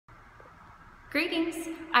Greetings.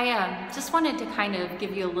 I just wanted to kind of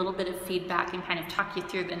give you a little bit of feedback and kind of talk you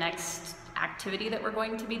through the next activity that we're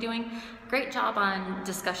going to be doing. Great job on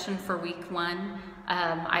discussion for week 1.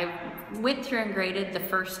 I went through and graded the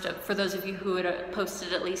first, for those of you who had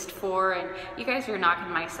posted at least 4, and you guys are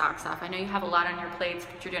knocking my socks off. I know you have a lot on your plates,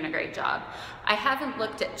 but you're doing a great job. I haven't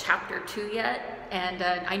looked at chapter 2 yet, and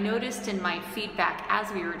I noticed in my feedback as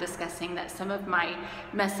we were discussing that some of my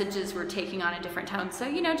messages were taking on a different tone. So,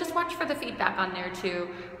 you know, just watch for the feedback on there too.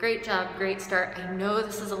 Great job, great start. I know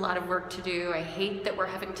this is a lot of work to do. I hate that we're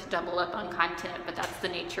having to double up on content, but that's the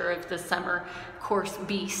nature of the summer course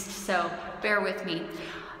beast, so bear with me.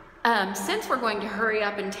 Since we're going to hurry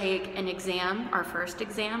up and take an exam, our first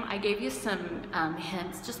exam, I gave you some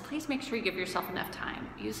hints. Just please make sure you give yourself enough time.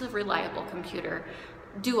 Use a reliable computer.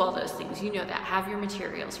 Do all those things, you know that. Have your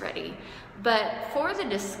materials ready. But for the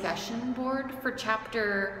discussion board for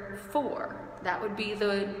chapter 4, that would be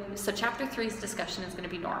so chapter 3's discussion is going to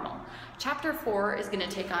be normal. Chapter 4 is going to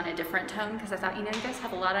take on a different tone because I thought, you know, you guys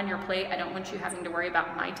have a lot on your plate. I don't want you having to worry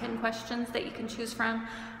about my 10 questions that you can choose from.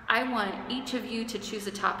 I want each of you to choose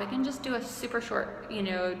a topic and just do a super short, you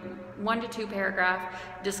know, 1 to 2 paragraph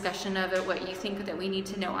discussion of it, what you think that we need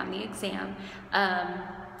to know on the exam.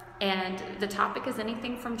 And the topic is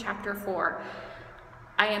anything from chapter 4.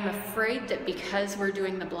 I am afraid that because we're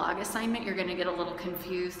doing the blog assignment, you're going to get a little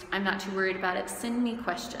confused. I'm not too worried about it. Send me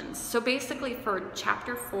questions. So basically for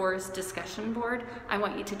chapter 4's discussion board, I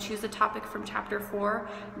want you to choose a topic from chapter 4,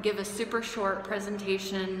 give a super short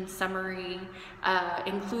presentation, summary,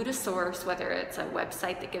 include a source, whether it's a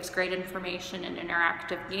website that gives great information, an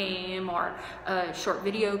interactive game, or a short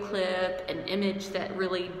video clip, an image that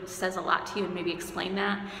really says a lot to you and maybe explain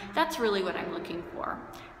that. That's really what I'm looking for.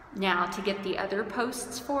 Now, to get the other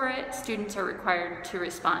posts for it, students are required to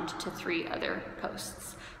respond to 3 other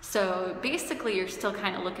posts. So basically, you're still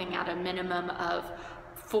kind of looking at a minimum of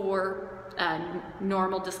 4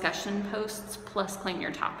 normal discussion posts plus claim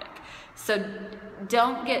your topic. So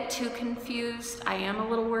don't get too confused. I am a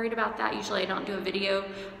little worried about that. Usually I don't do a video,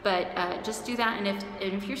 but just do that. And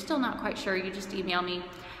if you're still not quite sure, you just email me.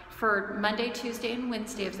 For Monday, Tuesday, and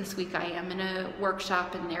Wednesday of this week, I am in a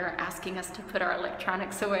workshop and they're asking us to put our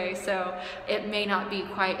electronics away, so it may not be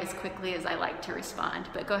quite as quickly as I like to respond,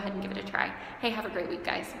 but go ahead and give it a try. Hey, have a great week,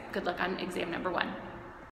 guys. Good luck on exam number 1.